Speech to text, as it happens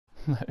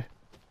No. I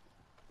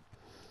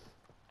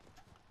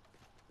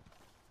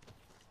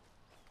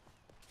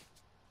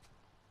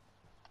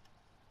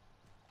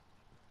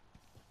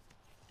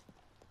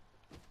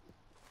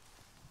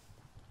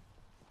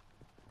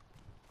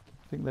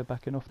think they're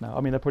backing off now. I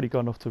mean, they're probably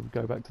gone off to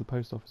go back to the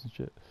post office and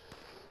shit.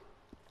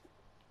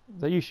 Is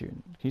that you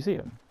shooting? Can you see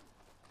them?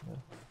 Yeah.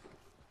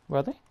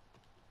 Where are they?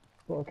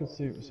 Well, I could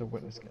see it was a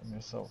witness getting me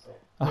assault.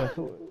 Yeah, I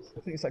think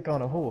it's that guy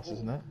on a horse,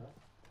 isn't it?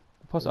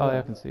 Oh, yeah,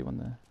 I can see one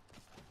there.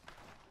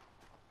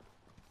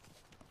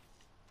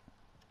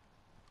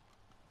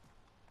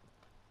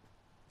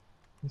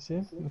 You see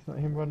him? Isn't that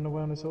him running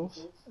away on his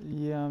horse?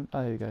 Yeah,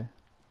 oh, there you go.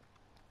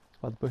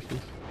 By the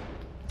bushes.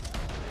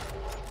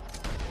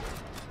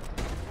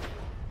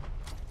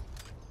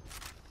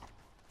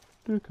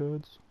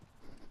 Dickheads.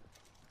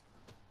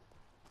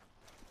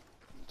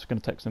 Just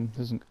gonna text him.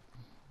 This isn't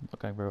not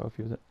going very well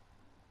for you, is it?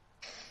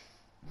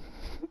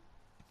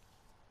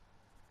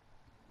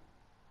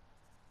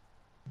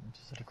 I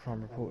just had a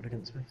crime reported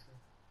against me.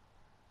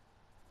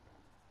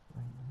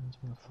 Reminds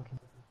me of fucking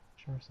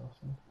sheriff's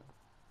officer.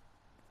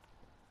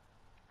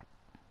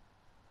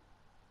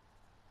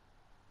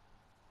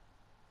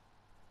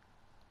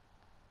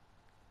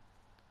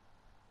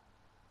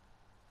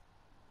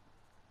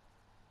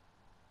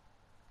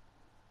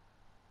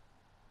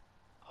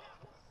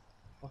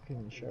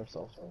 Fucking sheriff's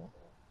officer.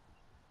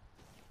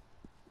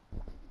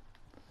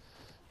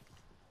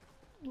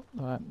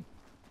 Alright,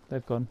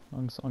 they've gone.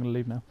 I'm gonna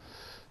leave now.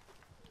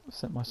 I've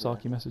sent my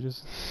Saki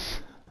messages.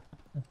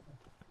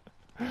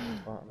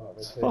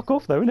 Fuck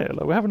off though, innit?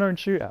 Like, we're having our own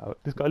shootout.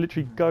 This guy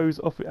literally goes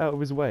off out of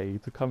his way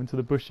to come into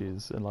the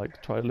bushes and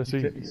like try to You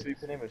shoot clipped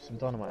swooping in with some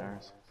dynamite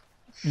arrows.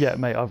 Yeah,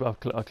 mate, I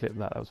clipped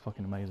that. That was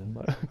fucking amazing.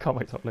 Like, I can't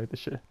wait to upload this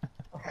shit.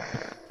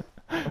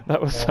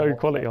 That was so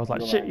quality. I was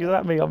like, shit, you're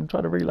at me. I'm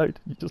trying to reload.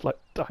 You just like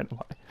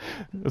dynamite.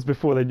 It was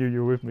before they knew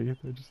you were with me.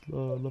 They just,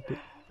 oh, I loved it.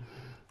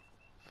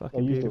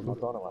 Fucking beautiful.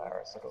 Dynamite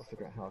arrows, so I've got to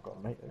figure out how I've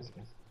got to make those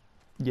again.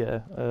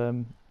 Yeah,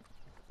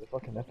 They're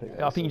fucking epic.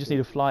 I think you just need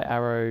a flight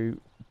arrow,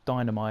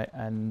 dynamite,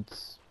 and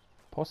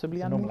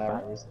possibly animal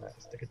fat. Arrow, isn't it?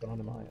 Stick a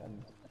dynamite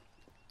and...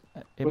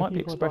 It might be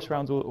express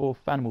rounds or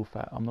animal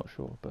fat. I'm not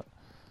sure, but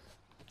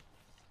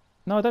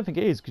no, I don't think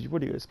it is because you've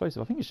already got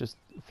explosive. I think it's just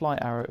flight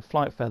arrow,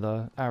 flight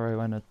feather, arrow,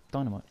 and a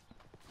dynamite,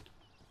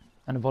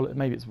 and a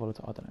maybe it's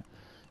volatile. I don't know.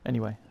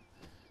 Anyway,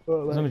 as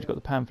long as you've got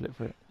the pamphlet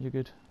for it, you're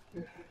good.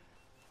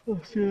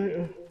 I'll see you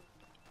later.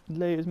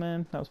 Laters,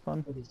 man. That was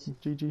fun.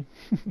 GG.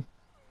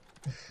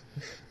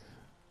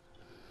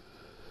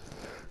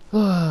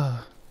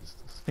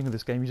 Thing of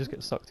this game, you just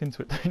get sucked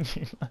into it, don't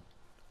you?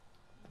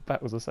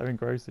 Battles are so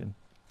engrossing.